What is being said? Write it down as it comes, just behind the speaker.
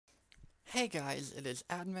Hey guys, it is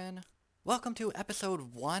Admin. Welcome to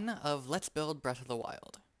episode 1 of Let's Build Breath of the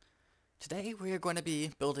Wild. Today we are going to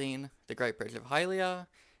be building the Great Bridge of Hylia,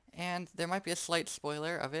 and there might be a slight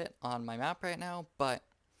spoiler of it on my map right now, but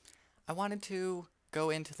I wanted to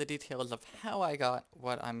go into the details of how I got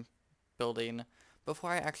what I'm building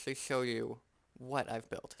before I actually show you what I've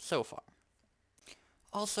built so far.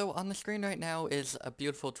 Also on the screen right now is a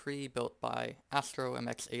beautiful tree built by Astro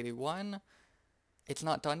MX81. It's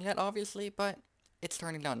not done yet, obviously, but it's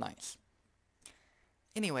turning out nice.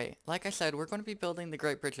 Anyway, like I said, we're going to be building the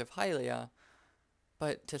Great Bridge of Hylia,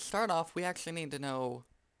 but to start off, we actually need to know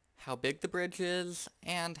how big the bridge is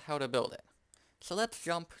and how to build it. So let's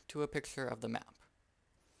jump to a picture of the map.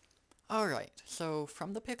 Alright, so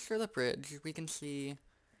from the picture of the bridge, we can see,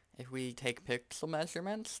 if we take pixel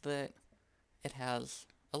measurements, that it has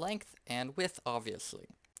a length and width, obviously.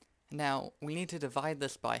 Now, we need to divide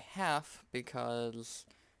this by half because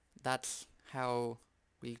that's how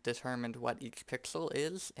we determined what each pixel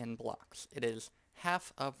is in blocks. It is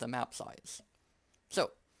half of the map size.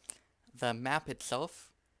 So, the map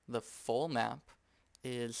itself, the full map,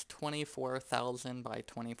 is 24,000 by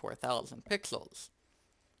 24,000 pixels.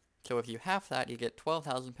 So if you half that, you get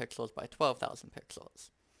 12,000 pixels by 12,000 pixels.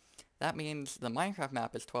 That means the Minecraft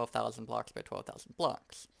map is 12,000 blocks by 12,000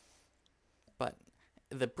 blocks. But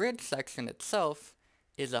the bridge section itself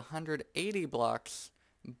is 180 blocks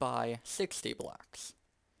by 60 blocks.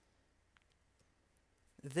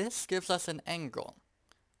 This gives us an angle,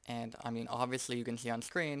 and I mean obviously you can see on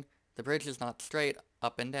screen, the bridge is not straight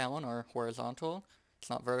up and down or horizontal, it's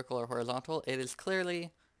not vertical or horizontal, it is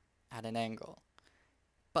clearly at an angle.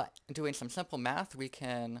 But doing some simple math, we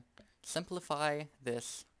can simplify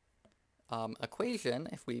this equation,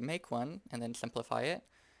 if we make one and then simplify it,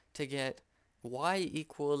 to get y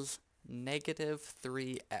equals negative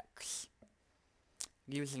 3x.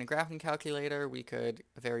 Using a graphing calculator, we could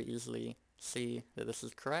very easily see that this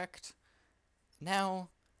is correct. Now,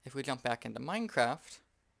 if we jump back into Minecraft,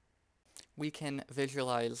 we can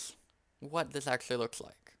visualize what this actually looks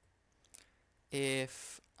like.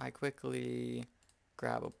 If I quickly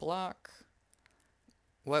grab a block,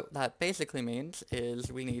 what that basically means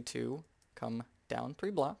is we need to come down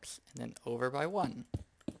 3 blocks and then over by 1,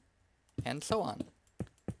 and so on.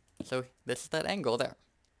 So this is that angle there.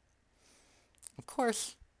 Of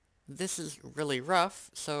course, this is really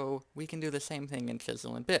rough, so we can do the same thing in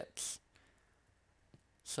chisel and bits.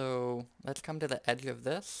 So let's come to the edge of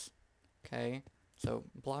this. Okay, so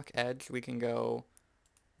block edge, we can go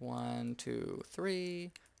 1, 2,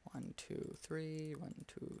 3, 1, 2, 3, 1,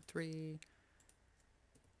 2, 3,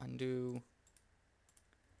 undo,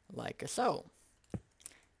 like so.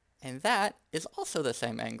 And that is also the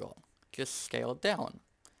same angle, just scaled down.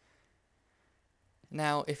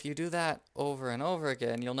 Now, if you do that over and over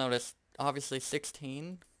again, you'll notice, obviously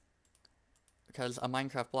 16, because a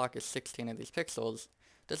Minecraft block is 16 of these pixels,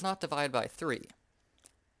 does not divide by 3.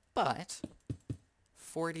 But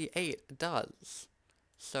 48 does.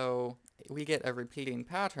 So we get a repeating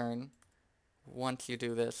pattern once you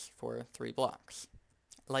do this for 3 blocks.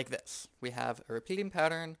 Like this. We have a repeating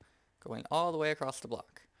pattern going all the way across the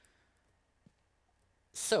block.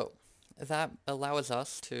 So, that allows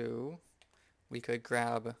us to... We could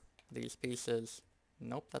grab these pieces,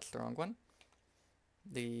 nope, that's the wrong one,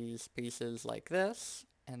 these pieces like this,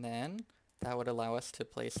 and then that would allow us to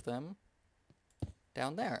place them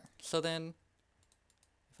down there. So then,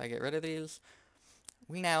 if I get rid of these,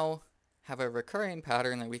 we now have a recurring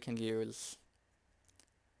pattern that we can use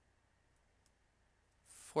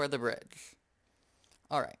for the bridge.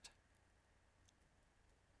 Alright.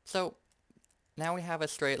 So, now we have a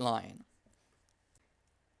straight line.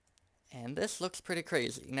 And this looks pretty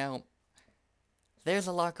crazy. Now, there's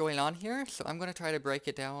a lot going on here, so I'm going to try to break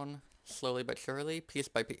it down slowly but surely, piece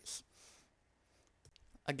by piece.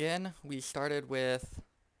 Again, we started with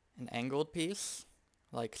an angled piece,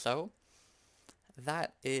 like so.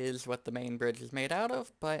 That is what the main bridge is made out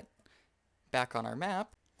of, but back on our map,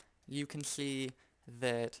 you can see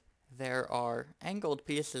that there are angled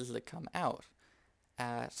pieces that come out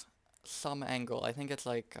at some angle. I think it's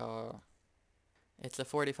like, it's a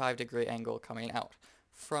 45-degree angle coming out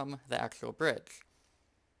from the actual bridge.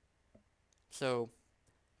 So,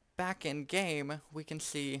 back in game, we can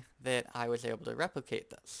see that I was able to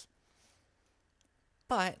replicate this.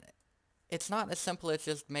 But, it's not as simple as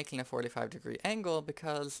just making a 45-degree angle,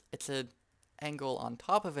 because it's an angle on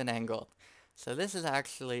top of an angle. So this is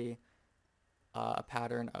actually a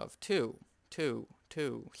pattern of 2, 2,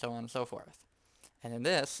 2, so on and so forth. And then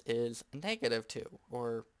this is -2,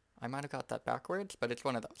 or I might have got that backwards, but it's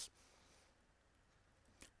one of those.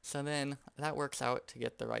 So then that works out to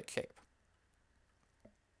get the right shape.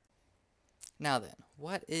 Now then,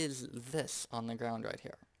 what is this on the ground right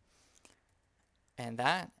here? And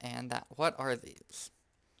that, and that. What are these?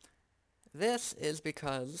 This is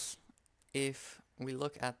because if we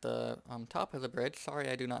look at the top of the bridge, sorry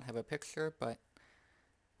I do not have a picture, but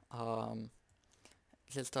um,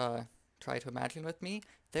 just try to imagine with me,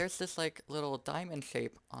 there's this like little diamond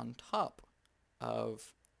shape on top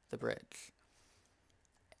of the bridge.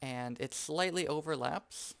 And it slightly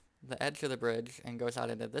overlaps the edge of the bridge and goes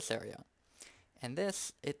out into this area. And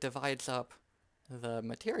this, it divides up the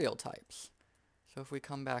material types. So if we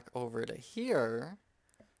come back over to here,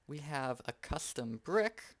 we have a custom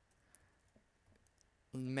brick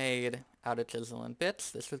made out of chisel and bits.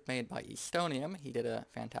 This was made by Estonium. He did a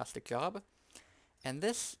fantastic job. And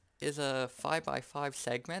this is a 5x5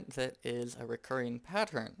 segment that is a recurring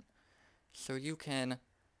pattern. So you can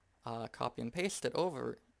copy and paste it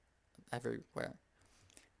over everywhere.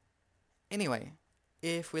 Anyway,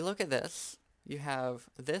 if we look at this, you have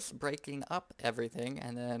this breaking up everything,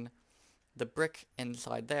 and then the brick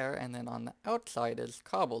inside there, and then on the outside is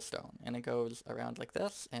cobblestone, and it goes around like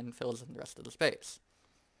this and fills in the rest of the space.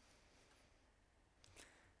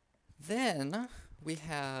 Then we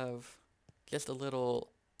have just a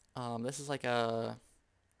little, this is like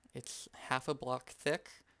it's half a block thick,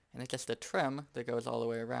 and it's just a trim that goes all the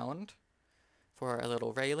way around for a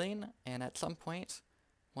little railing, and at some point,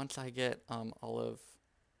 once I get all of,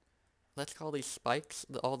 let's call these spikes,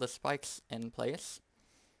 all the spikes in place,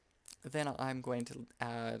 then I'm going to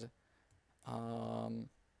add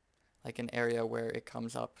like an area where it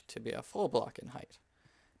comes up to be a full block in height,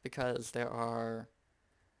 because there are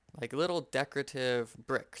like little decorative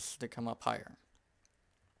bricks that come up higher.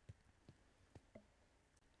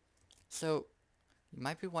 So you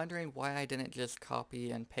might be wondering why I didn't just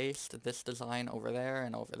copy and paste this design over there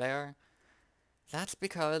and over there. That's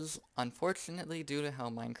because, unfortunately, due to how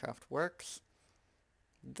Minecraft works,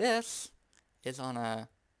 this is on a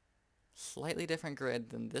slightly different grid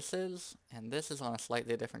than this is, and this is on a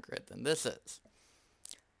slightly different grid than this is.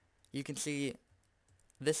 You can see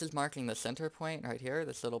this is marking the center point right here,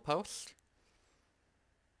 this little post.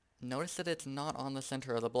 Notice that it's not on the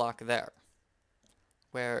center of the block there,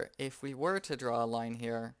 where if we were to draw a line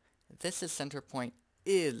here, this is center point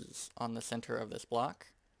is on the center of this block.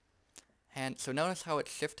 And so notice how it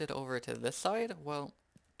shifted over to this side? Well,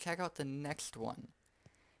 check out the next one.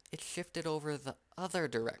 It shifted over the other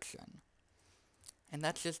direction. And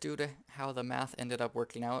that's just due to how the math ended up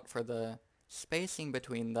working out for the spacing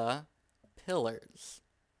between the pillars.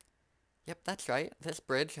 Yep, that's right. This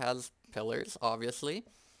bridge has pillars, obviously,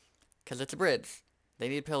 because it's a bridge. They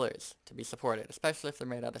need pillars to be supported, especially if they're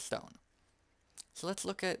made out of stone. So let's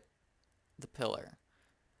look at the pillar.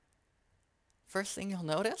 First thing you'll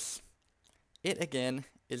notice, it again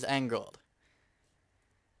is angled.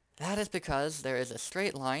 That is because there is a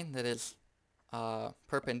straight line that is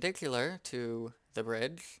perpendicular to the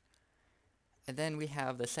bridge, and then we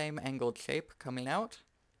have the same angled shape coming out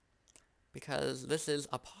because this is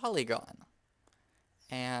a polygon,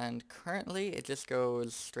 and currently it just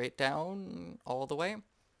goes straight down all the way,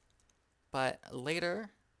 but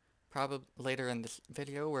later, probably later in this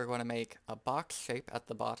video, we're going to make a box shape at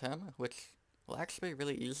the bottom, which will actually be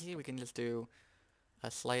really easy. We can just do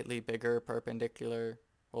a slightly bigger perpendicular,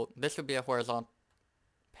 well, this would be a horizontal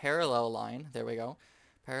parallel line, there we go,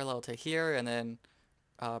 parallel to here, and then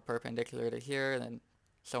perpendicular to here, and then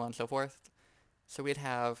so on and so forth. So we'd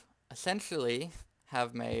have, essentially,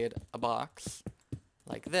 have made a box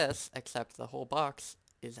like this, except the whole box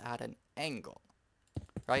is at an angle,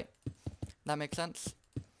 right? That makes sense?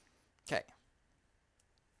 Okay.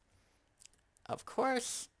 Of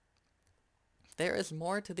course, there is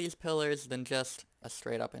more to these pillars than just a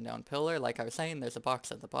straight up and down pillar. Like I was saying, there's a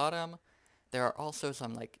box at the bottom. There are also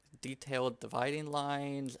some like detailed dividing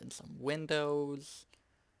lines and some windows.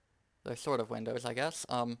 They're sort of windows, I guess.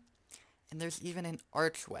 And there's even an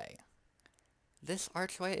archway. This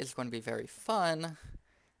archway is going to be very fun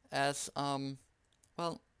as,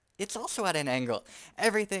 well, it's also at an angle.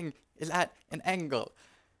 Everything is at an angle.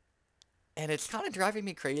 And it's kind of driving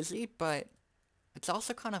me crazy, but it's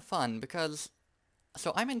also kind of fun because,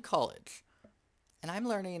 so I'm in college, and I'm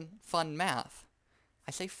learning fun math.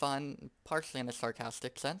 I say fun partially in a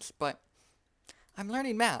sarcastic sense, but I'm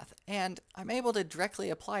learning math, and I'm able to directly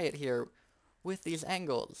apply it here with these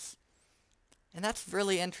angles. And that's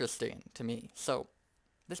really interesting to me. So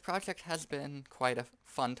this project has been quite a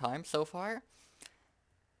fun time so far.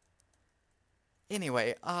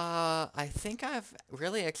 Anyway, I think I've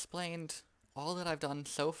really explained all that I've done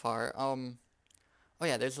so far. Oh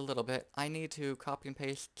yeah, there's a little bit. I need to copy and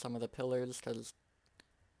paste some of the pillars because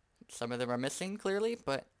some of them are missing clearly,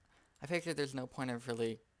 but I figured there's no point of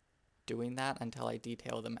really doing that until I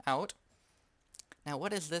detail them out. Now,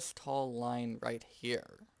 what is this tall line right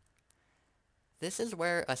here? This is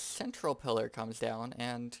where a central pillar comes down,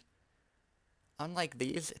 and unlike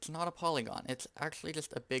these, it's not a polygon. It's actually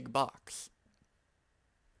just a big box.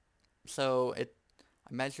 So I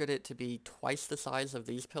measured it to be twice the size of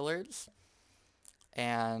these pillars,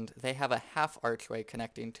 and they have a half archway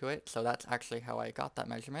connecting to it, so that's actually how I got that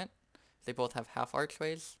measurement. They both have half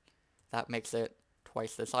archways. That makes it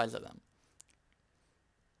twice the size of them.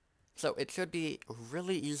 So it should be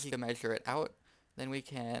really easy to measure it out. Then we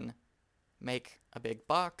can make a big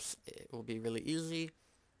box. It will be really easy.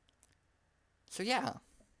 So yeah.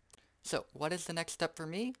 So what is the next step for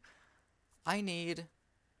me? I need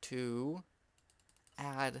to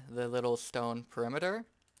add the little stone perimeter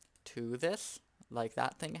to this, like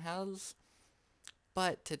that thing has.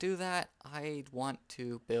 But to do that, I want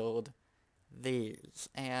to build these.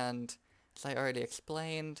 And as I already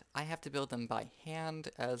explained, I have to build them by hand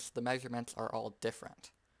as the measurements are all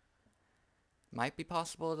different. Might be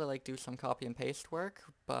possible to do some copy and paste work,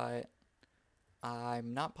 but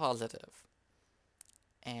I'm not positive.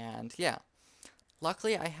 And yeah,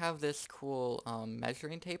 luckily I have this cool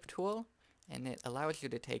measuring tape tool, and it allows you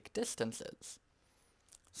to take distances.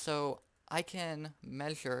 So I can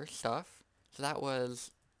measure stuff. So that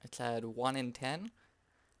was, it said 1 in 10.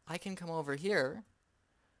 I can come over here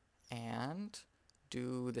and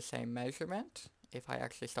do the same measurement. If I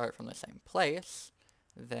actually start from the same place,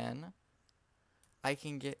 then I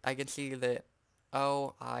can see that,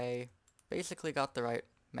 oh, I basically got the right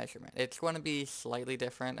measurement. It's going to be slightly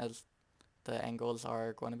different as the angles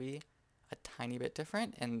are going to be a tiny bit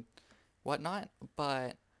different and whatnot,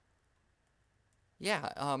 but yeah,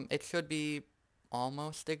 it should be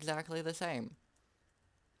almost exactly the same.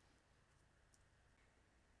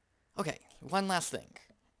 Okay, one last thing.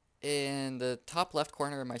 In the top left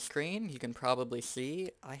corner of my screen, you can probably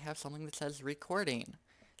see I have something that says recording.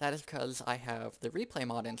 That is because I have the replay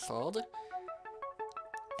mod installed,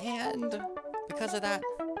 and because of that,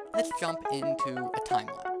 let's jump into a time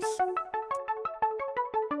lapse.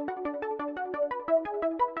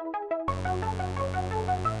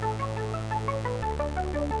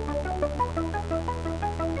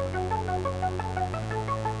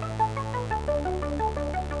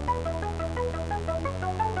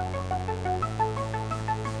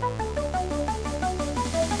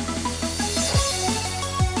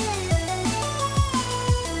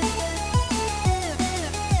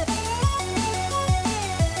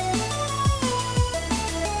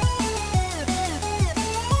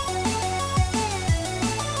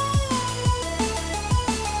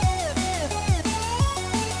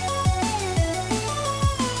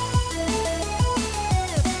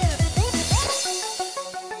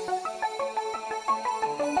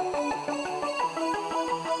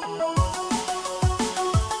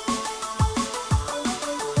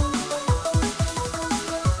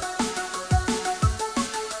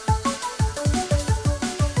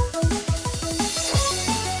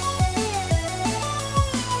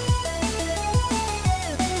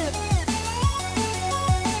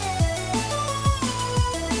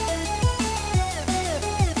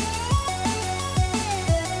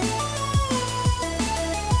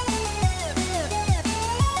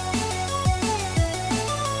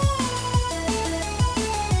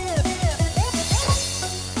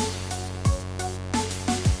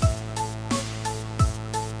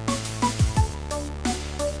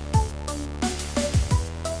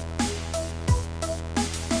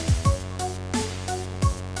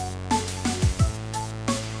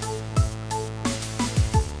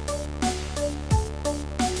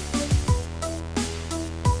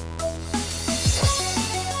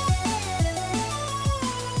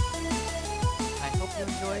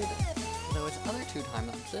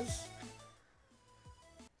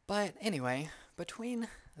 But anyway, between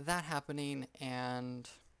that happening and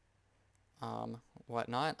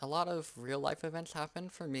whatnot, a lot of real life events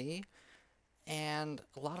happened for me, and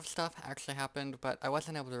a lot of stuff actually happened, but I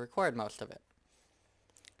wasn't able to record most of it.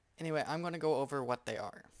 Anyway, I'm going to go over what they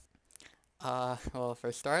are. Well,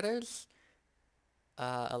 for starters,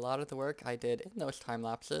 a lot of the work I did in those time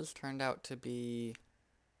lapses turned out to be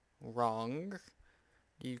wrong.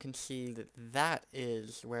 You can see that that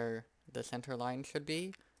is where the center line should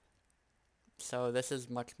be. So this is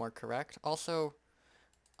much more correct. Also,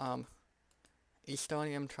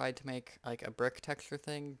 Estonium tried to make like a brick texture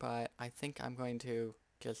thing, but I think I'm going to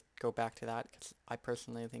just go back to that because I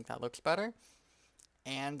personally think that looks better.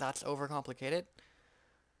 And that's overcomplicated.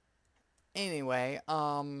 Anyway,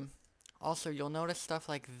 also you'll notice stuff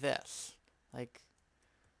like this.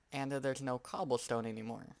 And that there's no cobblestone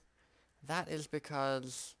anymore. That is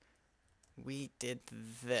because we did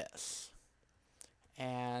this.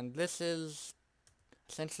 And this is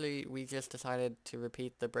essentially, we just decided to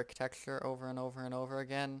repeat the brick texture over and over and over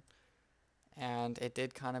again. And it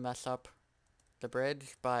did kind of mess up the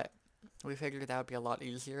bridge, but we figured that would be a lot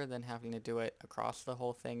easier than having to do it across the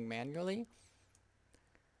whole thing manually.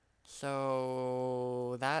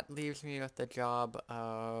 So that leaves me with the job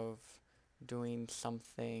of doing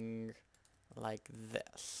something like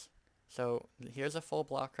this. So here's a full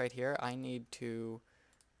block right here. I need to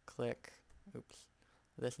click, oops,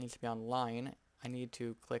 this needs to be on line. I need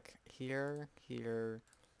to click here, here,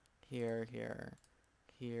 here, here,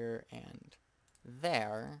 here, and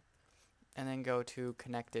there, and then go to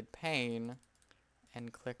connected pane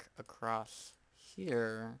and click across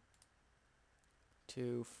here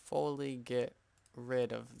to fully get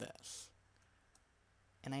rid of this.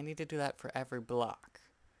 And I need to do that for every block.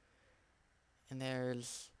 And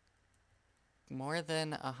there's more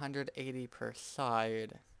than 180 per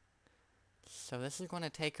side, so this is going to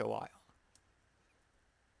take a while.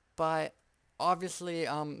 But obviously,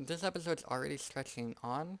 this episode's already stretching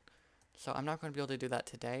on, so I'm not going to be able to do that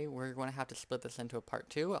today. We're going to have to split this into a part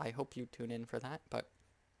 2. I hope you tune in for that, but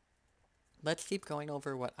let's keep going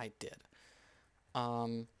over what I did.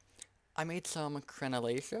 I made some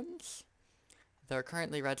crenellations. They're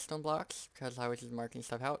currently redstone blocks, because I was just marking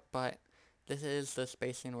stuff out, but this is the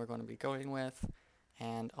spacing we're going to be going with,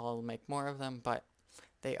 and I'll make more of them, but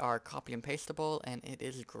they are copy and pasteable, and it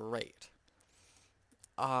is great.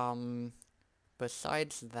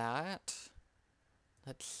 Besides that,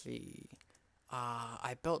 let's see.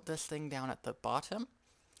 I built this thing down at the bottom.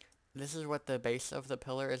 This is what the base of the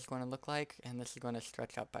pillar is going to look like, and this is going to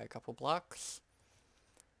stretch up by a couple blocks.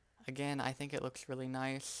 Again, I think it looks really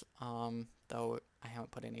nice, though I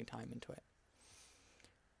haven't put any time into it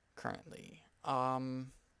currently.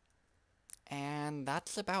 And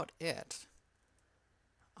that's about it.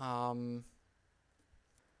 So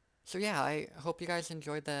yeah, I hope you guys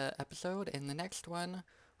enjoyed the episode. In the next one,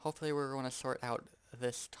 hopefully we're going to sort out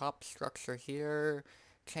this top structure here,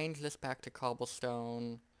 change this back to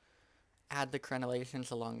cobblestone, add the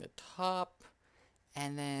crenellations along the top,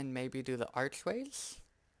 and then maybe do the archways.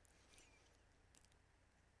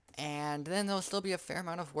 And then there'll still be a fair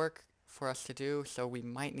amount of work for us to do, so we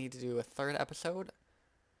might need to do a third episode.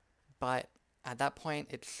 But at that point,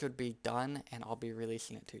 it should be done, and I'll be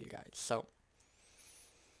releasing it to you guys. So,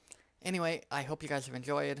 anyway, I hope you guys have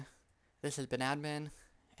enjoyed. This has been Admin,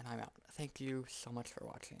 and I'm out. Thank you so much for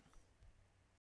watching.